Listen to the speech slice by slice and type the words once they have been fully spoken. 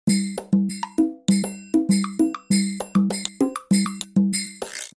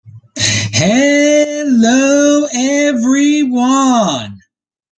Hello, everyone.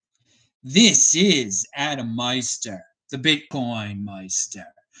 This is Adam Meister, the Bitcoin Meister,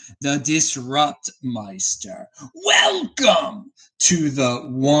 the Disrupt Meister. Welcome to the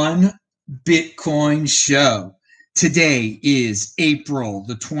One Bitcoin Show. Today is April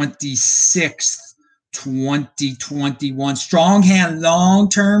the 26th, 2021. Strong hand,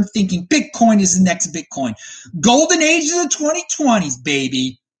 long-term thinking. Bitcoin is the next Bitcoin. Golden age of the 2020s,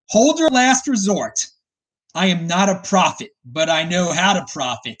 baby. Hold your last resort. I am not a prophet, but I know how to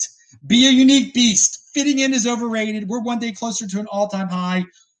profit. Be a unique beast. Fitting in is overrated. We're one day closer to an all-time high.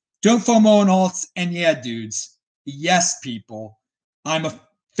 Don't FOMO on alts. And yeah, dudes. Yes, people. I'm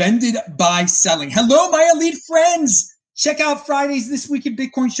offended by selling. Hello, my elite friends. Check out Friday's This Week in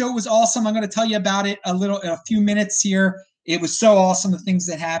Bitcoin show. It was awesome. I'm going to tell you about it in a few minutes here. It was so awesome, the things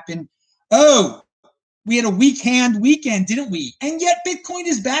that happened. Oh, we had a weak hand weekend, didn't we? And yet Bitcoin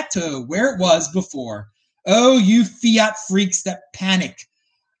is back to where it was before. Oh, you fiat freaks that panic.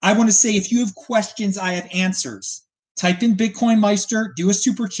 I want to say if you have questions, I have answers. Type in Bitcoin Meister, do a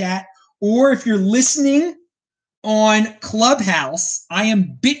super chat, or if you're listening on Clubhouse, I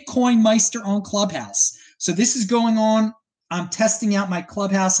am Bitcoin Meister on Clubhouse. So this is going on. I'm testing out my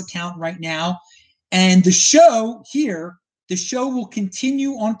Clubhouse account right now. And the show here, the show will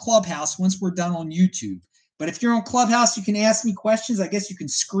continue on Clubhouse once we're done on YouTube. But if you're on Clubhouse, you can ask me questions. I guess you can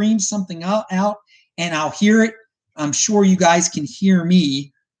scream something out and I'll hear it. I'm sure you guys can hear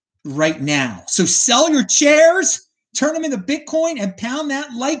me right now. So sell your chairs, turn them into Bitcoin, and pound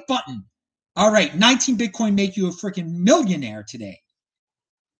that like button. All right, 19 Bitcoin make you a freaking millionaire today.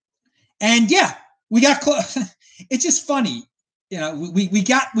 And yeah, we got it's just funny. You know, we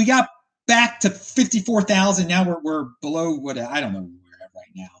got back to 54,000. Now we're below what I don't know where we're at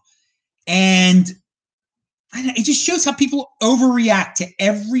right now. And it just shows how people overreact to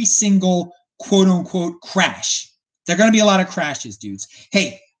every single quote unquote crash. There are going to be a lot of crashes, dudes.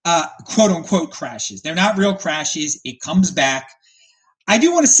 Hey, quote unquote crashes. They're not real crashes. It comes back. I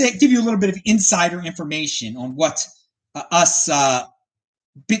do want to give you a little bit of insider information on what us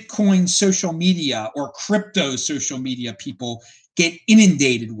Bitcoin social media or crypto social media people get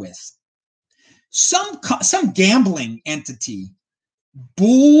inundated with. Some gambling entity,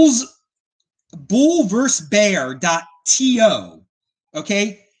 bullversebear.to,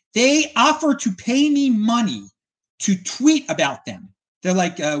 okay? They offer to pay me money to tweet about them. They're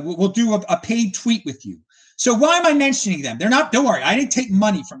like, we'll do a paid tweet with you. So why am I mentioning them? They're not, don't worry, I didn't take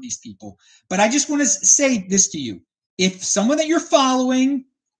money from these people. But I just want to say this to you. If someone that you're following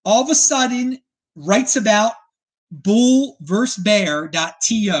all of a sudden writes about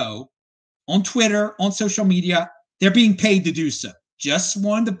bullversebear.to on Twitter, on social media, they're being paid to do so. Just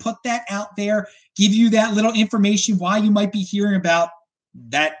wanted to put that out there, give you that little information why you might be hearing about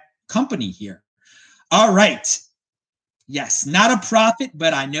that company here. All right. Yes, not a prophet,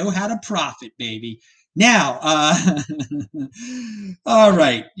 but I know how to profit, baby. Now, all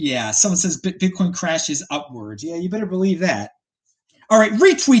right. Yeah, someone says Bitcoin crashes upwards. Yeah, you better believe that. All right,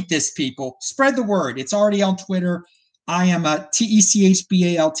 retweet this, people. Spread the word. It's already on Twitter. I am a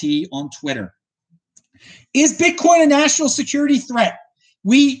TECHBALT on Twitter. Is Bitcoin a national security threat?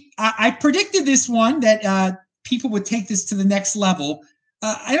 I predicted this one that people would take this to the next level.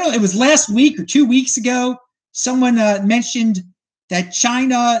 I don't know, it was last week or 2 weeks ago. Someone mentioned that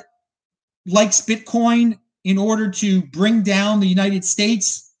China likes Bitcoin in order to bring down the United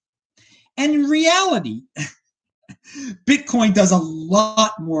States. And in reality, Bitcoin does a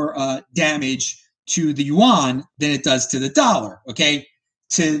lot more damage to the yuan than it does to the dollar, okay?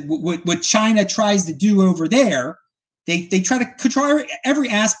 To what China tries to do over there, they try to control every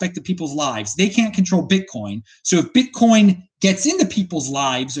aspect of people's lives. They can't control Bitcoin. So if Bitcoin gets into people's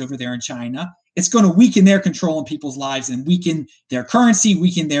lives over there in China, it's going to weaken their control in people's lives and weaken their currency,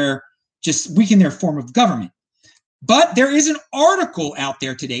 weaken their form of government. But there is an article out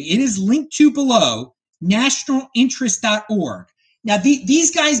there today. It is linked to below, nationalinterest.org. Now,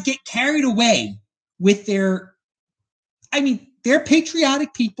 these guys get carried away with they're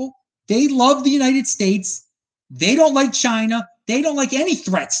patriotic people. They love the United States. They don't like China. They don't like any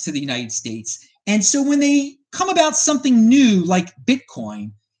threats to the United States. And so when they come about something new like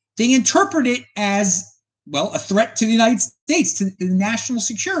Bitcoin, they interpret it as, well, a threat to the United States, to the national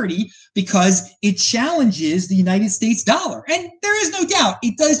security, because it challenges the United States dollar. And there is no doubt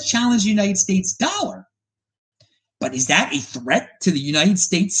it does challenge the United States dollar. But is that a threat to the United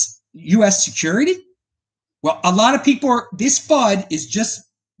States, U.S. security? Well, a lot of people this FUD is just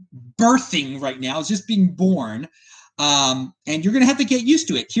birthing right now. It's just being born. And you're going to have to get used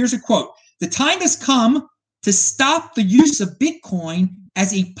to it. Here's a quote. The time has come to stop the use of Bitcoin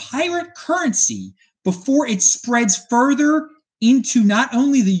as a pirate currency before it spreads further into not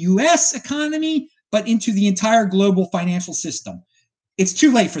only the US economy, but into the entire global financial system. It's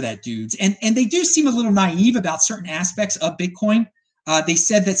too late for that, dudes. And they do seem a little naive about certain aspects of Bitcoin. They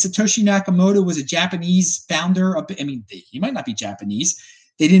said that Satoshi Nakamoto was a Japanese founder. He might not be Japanese.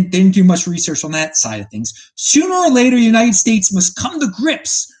 They didn't do much research on that side of things. Sooner or later, the United States must come to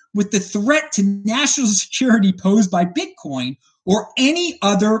grips with the threat to national security posed by Bitcoin or any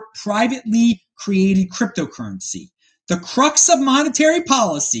other privately created cryptocurrency. The crux of monetary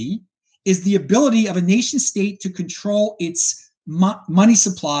policy is the ability of a nation state to control its money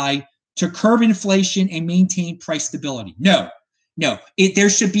supply, to curb inflation and maintain price stability. No. There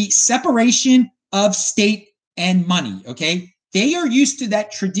should be separation of state and money, okay? They are used to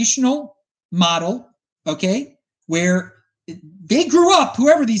that traditional model, okay, where they grew up,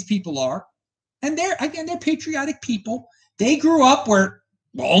 whoever these people are, and they're patriotic people. They grew up where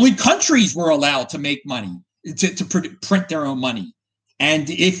only countries were allowed to make money, to print their own money. And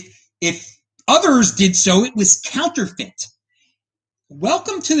if others did so, it was counterfeit.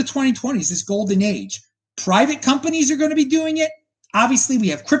 Welcome to the 2020s, this golden age. Private companies are going to be doing it. Obviously, we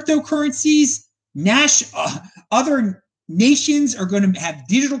have cryptocurrencies. Other nations are going to have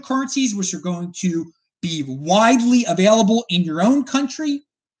digital currencies, which are going to be widely available in your own country.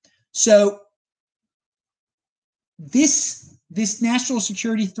 So this national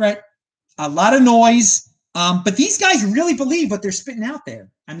security threat, a lot of noise, but these guys really believe what they're spitting out there.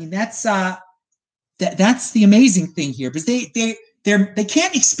 I mean, that's the amazing thing here, because they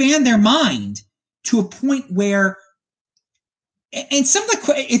can't expand their mind to a point where, and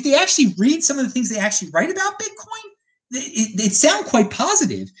if they actually read some of the things they actually write about Bitcoin, it sounds quite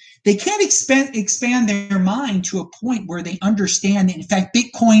positive. They can't expand their mind to a point where they understand that, in fact,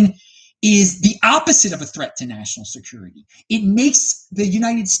 Bitcoin is the opposite of a threat to national security. It makes the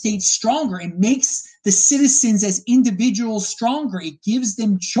United States stronger. It makes the citizens as individuals stronger. It gives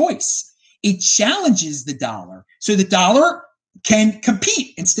them choice. It challenges the dollar. So the dollar can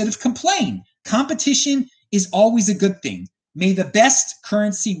compete instead of complain. Competition is always a good thing. May the best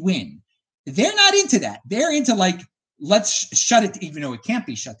currency win. They're not into that. They're into let's shut it, even though it can't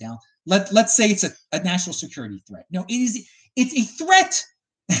be shut down. Let's say it's a national security threat. No, it's a threat.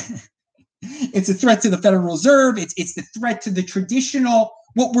 It's a threat to the Federal Reserve. It's the threat to the traditional,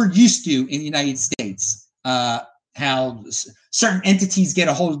 what we're used to in the United States, how certain entities get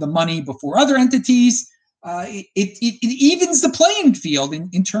a hold of the money before other entities. It evens the playing field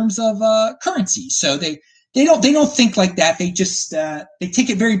in terms of currency. So they don't think like that. They just they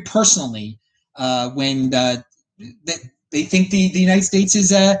take it very personally when they think the United States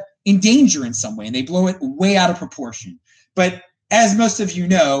is in danger in some way, and they blow it way out of proportion. But as most of you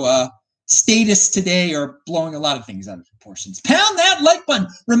know, statists today are blowing a lot of things out of proportions. Pound that like button.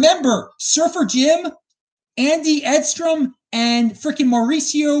 Remember, Surfer Jim, Andy Edstrom, and freaking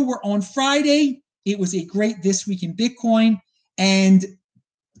Mauricio were on Friday. It was a great This Week in Bitcoin. And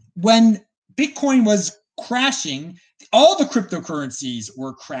when Bitcoin was crashing, all the cryptocurrencies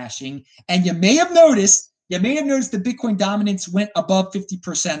were crashing. And you may have noticed the Bitcoin dominance went above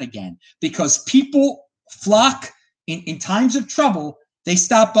 50% again, because people flock in times of trouble. They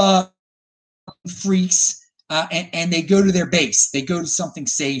stop freaks and they go to their base. They go to something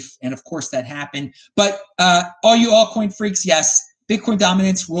safe. And of course that happened. But all you altcoin freaks, yes, Bitcoin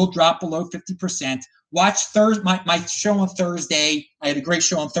dominance will drop below 50%. Watch my show on Thursday. I had a great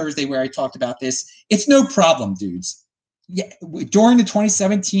show on Thursday where I talked about this. It's no problem, dudes. Yeah, during the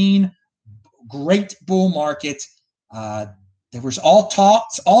 2017 great bull market, there was all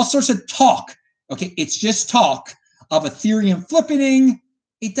sorts of talk. Okay, it's just talk of Ethereum flipping.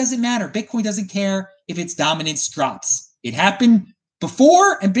 It doesn't matter. Bitcoin doesn't care if its dominance drops. It happened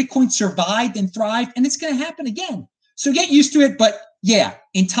before, and Bitcoin survived and thrived, and it's going to happen again. So get used to it. But yeah,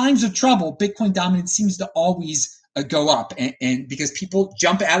 in times of trouble, Bitcoin dominance seems to always go up, and because people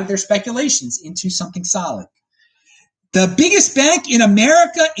jump out of their speculations into something solid. The biggest bank in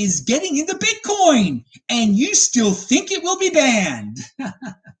America is getting into Bitcoin, and you still think it will be banned.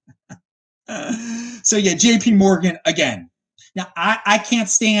 So yeah, JP Morgan again. Now, I can't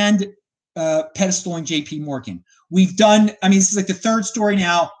stand pedestaling JP Morgan. This is like the third story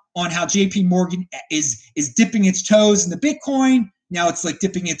now on how JP Morgan is dipping its toes in the Bitcoin. Now it's like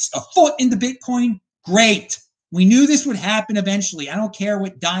dipping a foot into Bitcoin. Great. We knew this would happen eventually. I don't care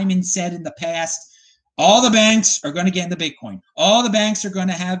what Diamond said in the past. All the banks are going to get into Bitcoin. All the banks are going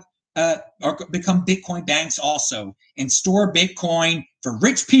to have become Bitcoin banks also, and store Bitcoin for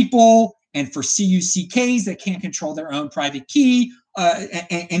rich people and for CUCKs that can't control their own private key,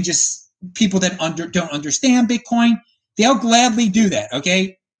 and just people that don't understand Bitcoin, they'll gladly do that.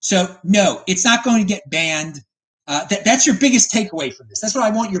 Okay, so no, it's not going to get banned. That's your biggest takeaway from this. That's what I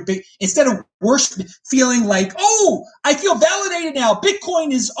want your big, instead of worse feeling like, oh, I feel validated now.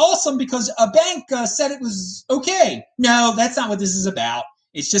 Bitcoin is awesome because a bank said it was okay. No, that's not what this is about.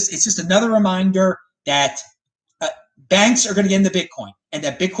 It's just another reminder that banks are going to get into Bitcoin and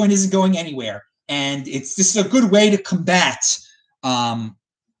that Bitcoin isn't going anywhere. And this is a good way to combat the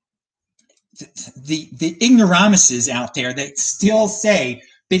ignoramuses out there that still say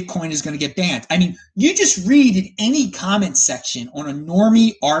Bitcoin is going to get banned. I mean, you just read in any comment section on a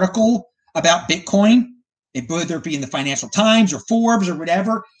normie article about Bitcoin, whether it be in the Financial Times or Forbes or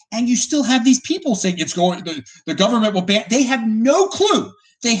whatever, and you still have these people saying the government will ban. They have no clue.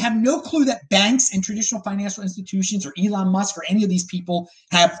 They have no clue that banks and traditional financial institutions or Elon Musk or any of these people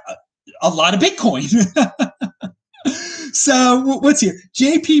have a lot of Bitcoin. So what's here?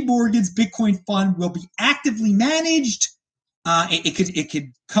 JP Morgan's Bitcoin fund will be actively managed. It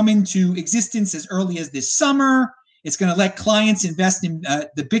could come into existence as early as this summer. It's going to let clients invest in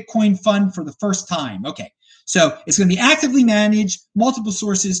the Bitcoin fund for the first time. Okay, so it's going to be actively managed. Multiple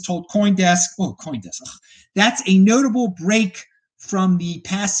sources told CoinDesk. Oh, CoinDesk. Ugh. That's a notable break from the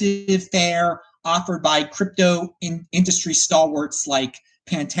passive fare offered by crypto industry stalwarts like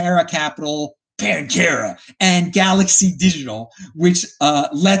Pantera and Galaxy Digital, which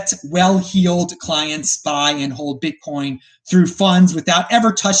let well-heeled clients buy and hold Bitcoin through funds without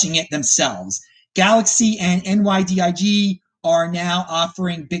ever touching it themselves. Galaxy and NYDIG are now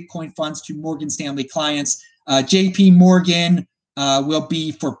offering Bitcoin funds to Morgan Stanley clients. JP Morgan will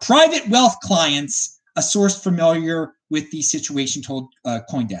be for private wealth clients, a source familiar with the situation told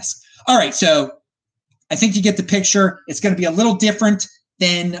CoinDesk. All right, so I think you get the picture. It's going to be a little different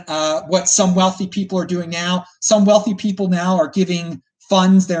than what some wealthy people are doing now. Some wealthy people now are giving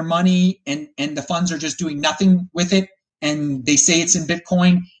funds their money, and the funds are just doing nothing with it, and they say it's in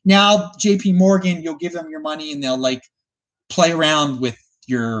Bitcoin. Now, JP Morgan, you'll give them your money, and they'll like play around with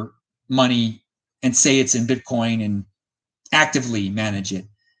your money and say it's in Bitcoin and actively manage it.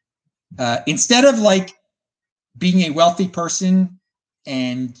 Instead of like being a wealthy person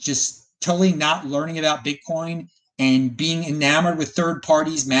and just totally not learning about Bitcoin and being enamored with third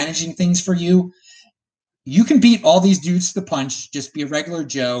parties managing things for you, you can beat all these dudes to the punch, just be a regular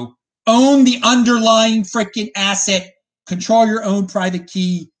Joe, own the underlying freaking asset, control your own private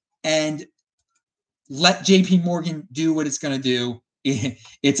key, and let JP Morgan do what it's going to do.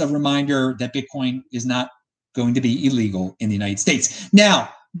 It's a reminder that Bitcoin is not going to be illegal in the United States. Now,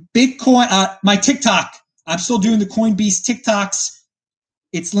 Bitcoin, my TikTok, I'm still doing the Coinbeast TikToks.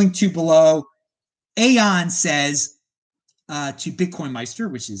 It's linked to below. Aeon says to Bitcoin Meister,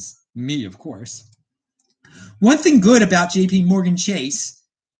 which is me, of course, one thing good about JP Morgan Chase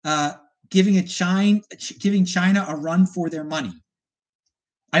giving China a run for their money.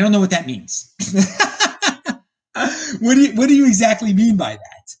 I don't know what that means. What do you exactly mean by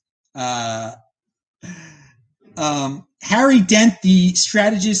that? Harry Dent, the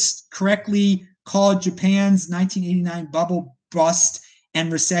strategist, correctly called Japan's 1989 bubble bust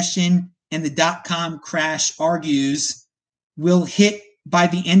and recession and the dot-com crash, argues will hit by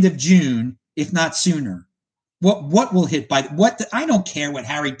the end of June, if not sooner. What will hit by what? I don't care what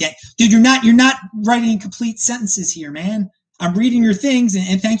Harry Dent, dude. You're not writing complete sentences here, man. I'm reading your things,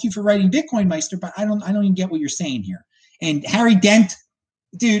 and thank you for writing Bitcoin Meister, but I don't even get what you're saying here. And Harry Dent,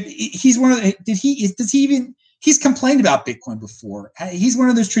 dude, he's one of the, he's complained about Bitcoin before. He's one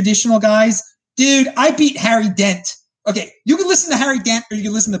of those traditional guys. Dude, I beat Harry Dent. Okay, you can listen to Harry Dent or you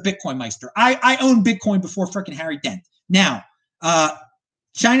can listen to Bitcoin Meister. I owned Bitcoin before freaking Harry Dent. Now,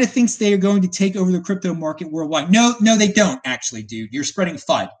 China thinks they are going to take over the crypto market worldwide. No, they don't actually, dude. You're spreading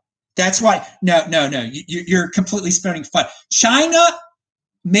FUD. That's why. No. You're completely spreading FUD. China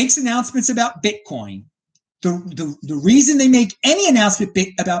makes announcements about Bitcoin. The reason they make any announcement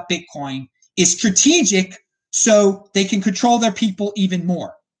about Bitcoin is strategic, so they can control their people even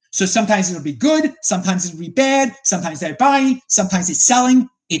more. So sometimes it'll be good, sometimes it'll be bad, sometimes they're buying, sometimes it's selling.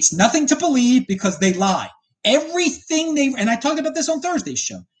 It's nothing to believe because they lie. Everything and I talked about this on Thursday's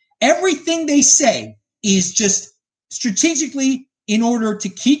show, everything they say is just strategically in order to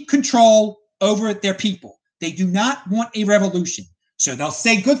keep control over their people. They do not want a revolution. So they'll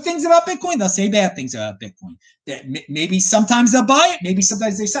say good things about Bitcoin, they'll say bad things about Bitcoin. Maybe sometimes they'll buy it, maybe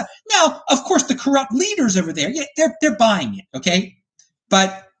sometimes they sell. Now, of course, the corrupt leaders over there, yeah, they're buying it, okay?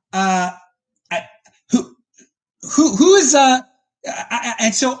 But who is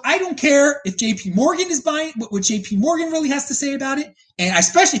And so I don't care if JP Morgan is buying what JP Morgan really has to say about it. And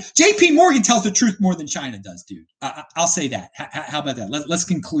especially JP Morgan tells the truth more than China does, dude. I'll say that. How about that? Let's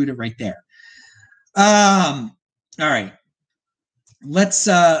conclude it right there. All right. Let's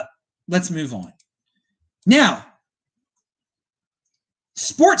move on. Now,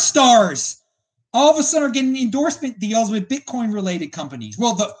 sports stars all of a sudden are getting endorsement deals with Bitcoin related companies.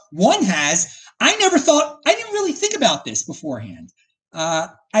 Well, the one has. I didn't really think about this beforehand.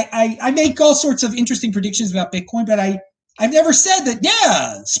 I make all sorts of interesting predictions about Bitcoin, but I've never said that,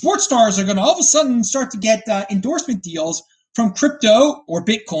 yeah, sports stars are going to all of a sudden start to get endorsement deals from crypto or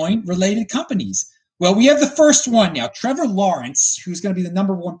Bitcoin related companies. Well, we have the first one now. Trevor Lawrence, who's going to be the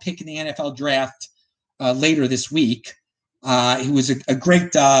number one pick in the NFL draft later this week. He was a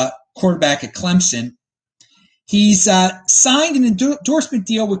great quarterback at Clemson. He's signed an endorsement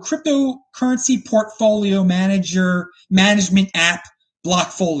deal with cryptocurrency portfolio management app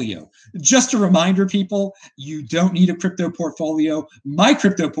Blockfolio. Just a reminder, people, you don't need a crypto portfolio. My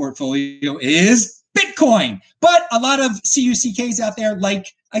crypto portfolio is Bitcoin. But a lot of CUCKs out there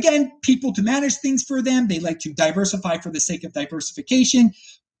like, again, people to manage things for them. They like to diversify for the sake of diversification.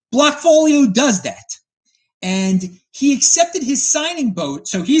 Blockfolio does that. And he accepted his signing vote,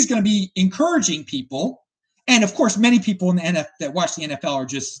 so he's going to be encouraging people. And of course, many people in the NFL that watch the NFL are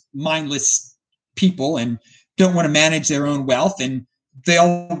just mindless people and don't want to manage their own wealth. And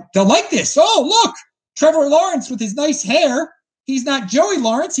they'll like this. Oh, look, Trevor Lawrence with his nice hair. He's not Joey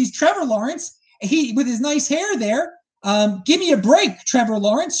Lawrence. He's Trevor Lawrence. He with his nice hair there. Give me a break, Trevor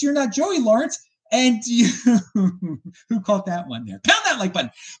Lawrence. You're not Joey Lawrence. And who caught that one there? Pound that like button.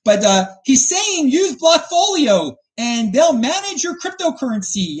 But he's saying use Blockfolio and they'll manage your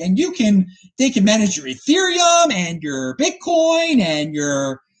cryptocurrency, and they can manage your Ethereum and your Bitcoin and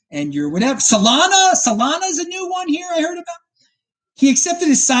your whatever. Solana is a new one here I heard about. He accepted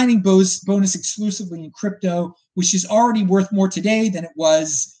his signing bonus exclusively in crypto, which is already worth more today than it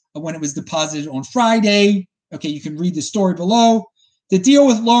was when it was deposited on Friday. Okay, you can read the story below. The deal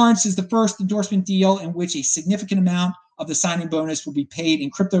with Lawrence is the first endorsement deal in which a significant amount of the signing bonus will be paid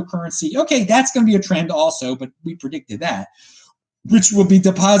in cryptocurrency. Okay, that's going to be a trend also, but we predicted that, which will be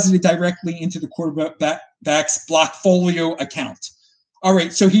deposited directly into the quarterback's Blockfolio account. All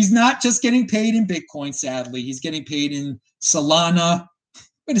right, so he's not just getting paid in Bitcoin, sadly. He's getting paid in Solana.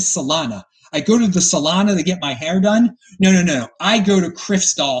 What is Solana? I go to the Solana to get my hair done. No. I go to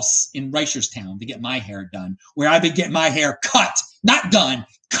Kriffstal's in Reicherstown to get my hair done, where I've been getting my hair cut, not done,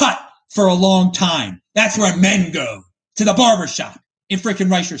 cut for a long time. That's where men go, to the barbershop in freaking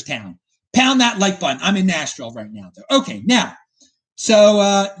Reicherstown. Pound that like button. I'm in Nashville right now, though. Okay, now,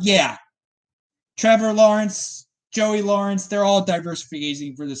 so, yeah. Trevor Lawrence, Joey Lawrence, they're all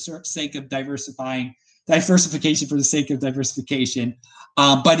diversification for the sake of diversification for the sake of diversification.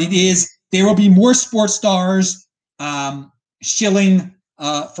 But there will be more sports stars shilling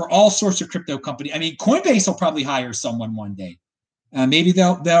for all sorts of crypto companies. I mean, Coinbase will probably hire someone one day. Maybe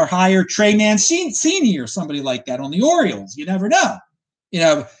they'll hire Trey Mancini or somebody like that on the Orioles. You never know.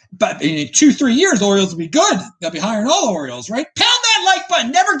 But in 2-3 years, Orioles will be good. They'll be hiring all Orioles, right? Pound that like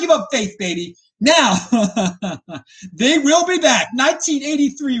button. Never give up faith, baby. Now, they will be back.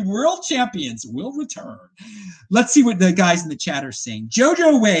 1983 world champions will return. Let's see what the guys in the chat are saying.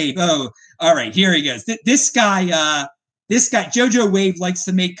 Jojo Wave. Oh, all right. Here he goes. This guy, Jojo Wave likes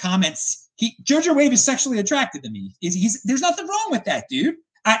to make comments. Jojo Wave is sexually attracted to me. There's nothing wrong with that, dude.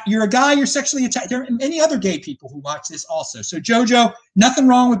 You're a guy, you're sexually attracted. There are many other gay people who watch this also. So Jojo, nothing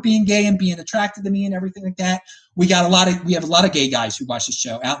wrong with being gay and being attracted to me and everything like that. We have a lot of gay guys who watch the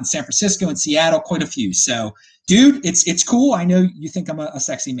show out in San Francisco and Seattle, quite a few. So, dude, it's cool. I know you think I'm a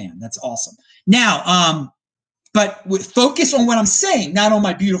sexy man. That's awesome. Now, but focus on what I'm saying, not on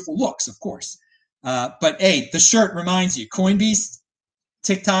my beautiful looks, of course. But hey, the shirt reminds you, Coinbase,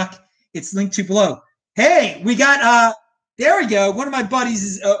 TikTok, it's linked to below. Hey, we got there we go. One of my buddies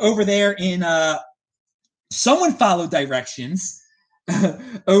is over there in someone followed directions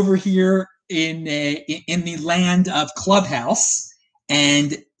over here in the land of Clubhouse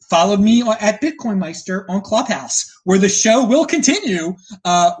and followed me at Bitcoin Meister on Clubhouse, where the show will continue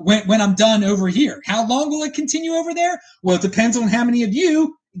when I'm done over here. How long will it continue over there? Well, it depends on how many of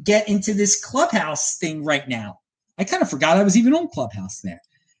you get into this Clubhouse thing right now. I kind of forgot I was even on Clubhouse there.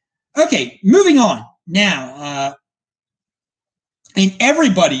 Okay, moving on. Now, and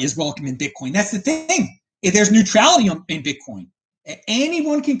everybody is welcome in Bitcoin. That's the thing. There's neutrality in Bitcoin.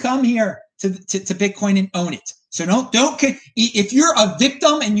 Anyone can come here to Bitcoin and own it. So don't. If you're a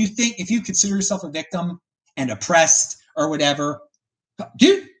victim and if you consider yourself a victim and oppressed or whatever,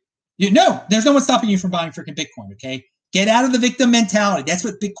 dude, there's no one stopping you from buying freaking Bitcoin. Okay, Get out of the victim mentality. That's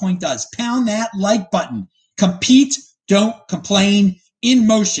what Bitcoin does. Pound that like button. Compete, don't complain. In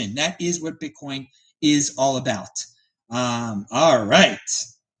motion. That is what Bitcoin is all about. All right.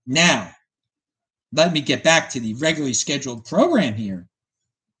 Now, let me get back to the regularly scheduled program here.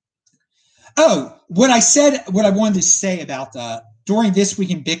 Oh, what I wanted to say about during This Week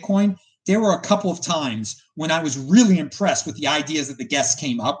in Bitcoin, there were a couple of times when I was really impressed with the ideas that the guests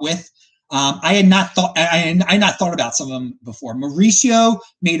came up with. I had not thought about some of them before. Mauricio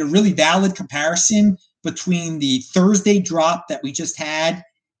made a really valid comparison between the Thursday drop that we just had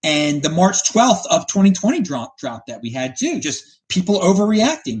and the March 12th of 2020 drop that we had too. Just people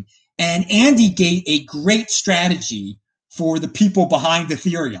overreacting. And Andy gave a great strategy for the people behind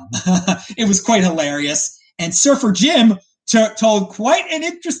Ethereum. It was quite hilarious. And Surfer Jim told quite an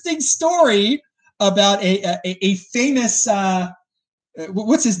interesting story about a famous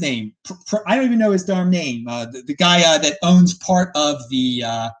what's his name? I don't even know his darn name. The guy that owns part of the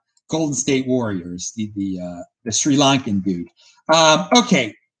Golden State Warriors, the Sri Lankan dude.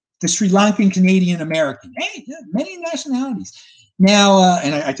 Okay, the Sri Lankan Canadian American. Hey, many nationalities. Now,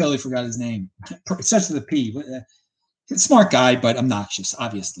 and I totally forgot his name. It starts with a P. Smart guy, but obnoxious,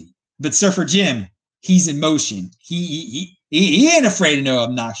 obviously. But Surfer Jim, he's in motion. He ain't afraid of no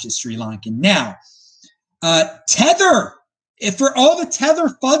obnoxious Sri Lankan. Now, Tether. If for all the Tether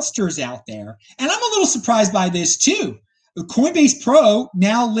fudsters out there, and I'm a little surprised by this too, Coinbase Pro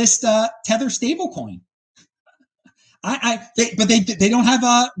now lists Tether stablecoin. But they don't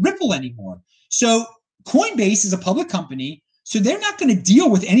have Ripple anymore. So Coinbase is a public company, so they're not going to deal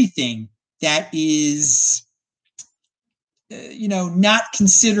with anything that is, not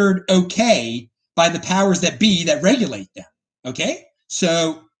considered okay by the powers that be that regulate them. Okay,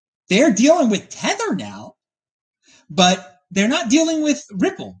 so they're dealing with Tether now, but they're not dealing with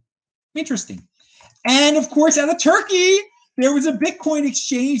Ripple. Interesting. And of course, out of Turkey, there was a Bitcoin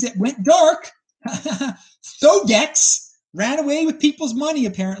exchange that went dark. Thodex ran away with people's money,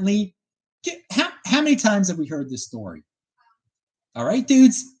 apparently. How many times have we heard this story? All right,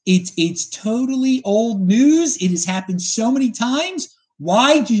 dudes, it's totally old news. It has happened so many times.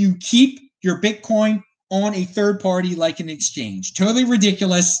 Why do you keep your Bitcoin on a third party like an exchange? Totally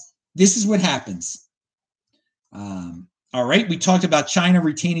ridiculous. This is what happens. All right, we talked about China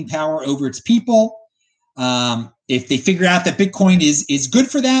retaining power over its people. If they figure out that Bitcoin is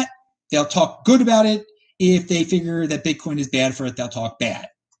good for that, they'll talk good about it. If they figure that Bitcoin is bad for it, they'll talk bad.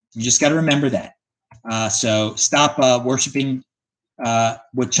 You just got to remember that. So stop worshiping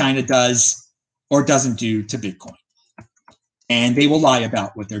what China does or doesn't do to Bitcoin. And they will lie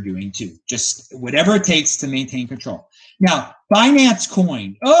about what they're doing too. Just whatever it takes to maintain control. Now, Binance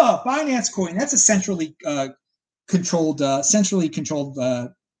Coin. Oh, Binance Coin. That's a centrally controlled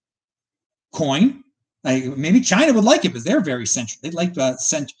coin. Maybe China would like it, but they're very central. They like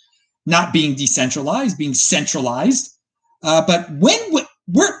not being decentralized, being centralized. But when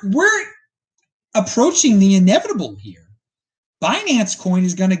we're approaching the inevitable here, Binance Coin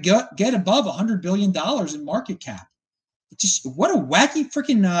is going to get above $100 billion in market cap. Just what a wacky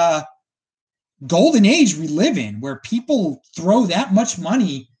freaking golden age we live in, where people throw that much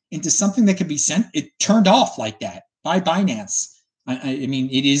money into something that could be turned off like that by Binance. I mean,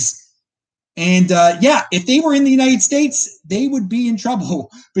 it is. And if they were in the United States, they would be in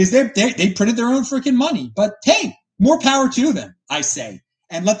trouble because they printed their own freaking money. But hey, more power to them, I say,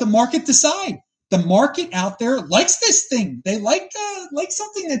 and let the market decide. The market out there likes this thing. They like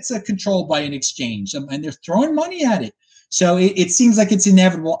something that's controlled by an exchange, and they're throwing money at it. So it seems like it's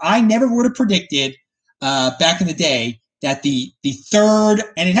inevitable. I never would have predicted back in the day that the third,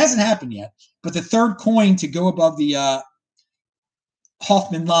 and it hasn't happened yet, but the third coin to go above the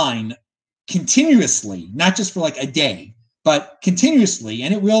Hoffman line continuously, not just for like a day, but continuously,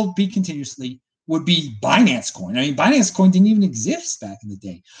 and it will be continuously, would be Binance Coin. I mean, Binance Coin didn't even exist back in the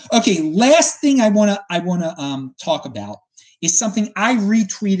day. Okay, last thing I wanna talk about is something I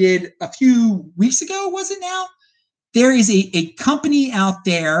retweeted a few weeks ago. Was it now? There is a company out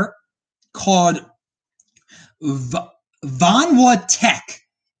there called Vanwa Tech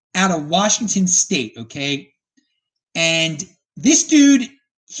out of Washington State, okay? And this dude,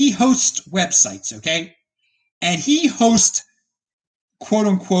 he hosts websites, okay? And he hosts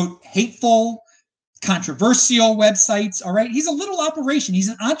quote-unquote hateful, controversial websites, all right? He's a little operation. He's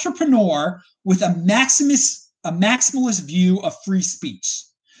an entrepreneur with a maximalist view of free speech.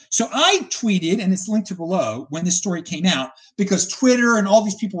 So I tweeted, and it's linked to below, when this story came out, because Twitter and all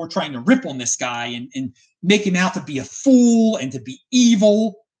these people were trying to rip on this guy and make him out to be a fool and to be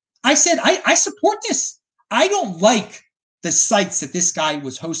evil. I said, I support this. I don't like the sites that this guy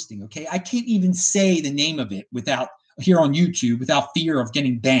was hosting, okay? I can't even say the name of it without here on YouTube without fear of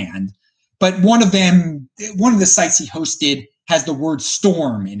getting banned. But one of the sites he hosted has the word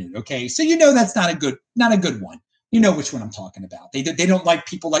storm in it. Okay, so that's not a good one. You know which one I'm talking about. They don't like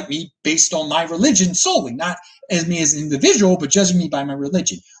people like me based on my religion solely, not as me as an individual, but judging me by my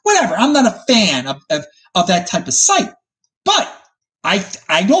religion. Whatever. I'm not a fan of that type of site. But I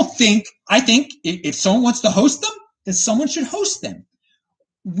think if someone wants to host them, then someone should host them.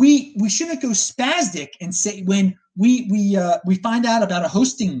 We shouldn't go spastic and say when we find out about a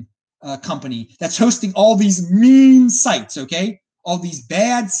hosting company that's hosting all these mean sites, okay, all these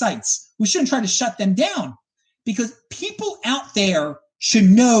bad sites. We shouldn't try to shut them down, because people out there should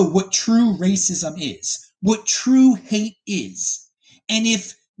know what true racism is, what true hate is. And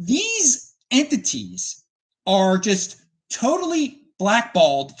if these entities are just totally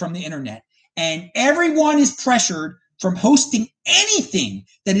blackballed from the internet and everyone is pressured from hosting anything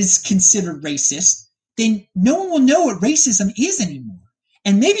that is considered racist, then no one will know what racism is anymore.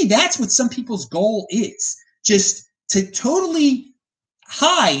 And maybe that's what some people's goal is, just to totally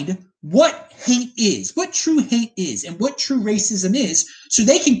hide what hate is, what true hate is, and what true racism is, so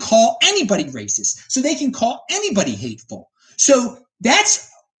they can call anybody racist, so they can call anybody hateful. So that's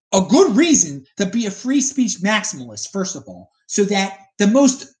a good reason to be a free speech maximalist, first of all, so that the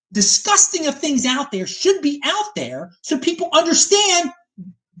most disgusting of things out there should be out there so people understand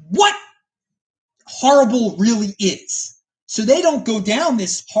what horrible really is. So they don't go down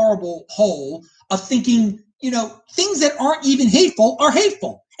this horrible hole of thinking, things that aren't even hateful are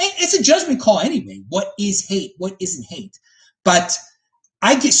hateful. And it's a judgment call anyway. What is hate? What isn't hate? But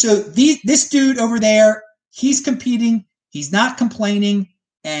this dude over there, he's competing. He's not complaining.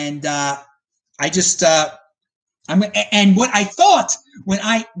 And and what I thought when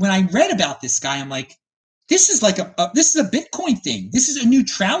I read about this guy, I'm like, this is a Bitcoin thing. This is a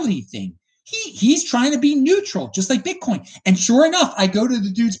neutrality thing. He's trying to be neutral, just like Bitcoin. And sure enough, I go to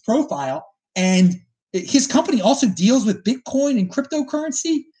the dude's profile, and his company also deals with Bitcoin and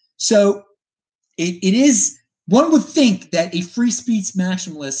cryptocurrency. So it is, one would think that a free speech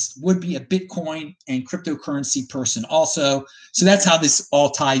maximalist would be a Bitcoin and cryptocurrency person also. So that's how this all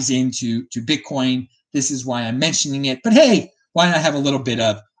ties into Bitcoin. This is why I'm mentioning it. But hey, why not have a little bit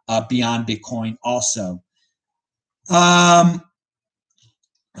of beyond Bitcoin also?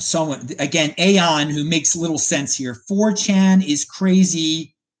 Someone, again, Aeon, who makes little sense here. 4chan is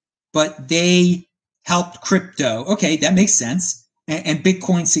crazy, but they helped crypto. Okay, that makes sense. And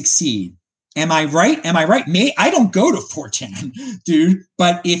Bitcoin succeed. Am I right? I don't go to 4chan, dude.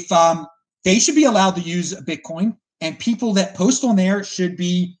 But if they should be allowed to use Bitcoin, and people that post on there should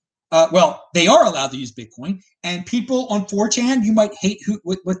be, they are allowed to use Bitcoin. And people on 4chan, you might hate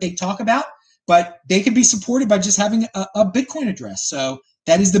what they talk about, but they can be supported by just having a Bitcoin address. So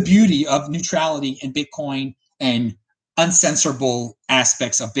that is the beauty of neutrality in Bitcoin and uncensorable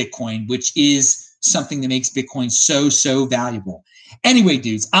aspects of Bitcoin, which is something that makes Bitcoin so valuable. Anyway,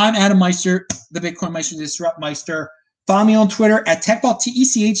 dudes, I'm Adam Meister, the Bitcoin Meister, Disrupt Meister. Follow me on Twitter at TechBalt,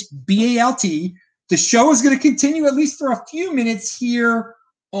 TechBalt. The show is going to continue at least for a few minutes here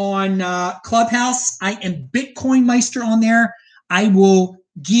on Clubhouse. I am Bitcoin Meister on there. I will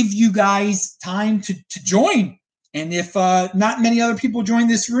give you guys time to join. And if not many other people join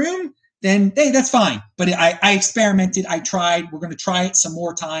this room, then hey, that's fine. But I experimented. I tried. We're going to try it some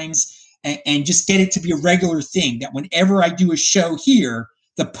more times and just get it to be a regular thing, that whenever I do a show here,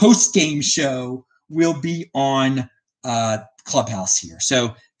 the post-game show will be on Clubhouse here.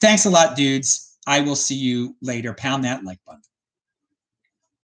 So thanks a lot, dudes. I will see you later. Pound that like button.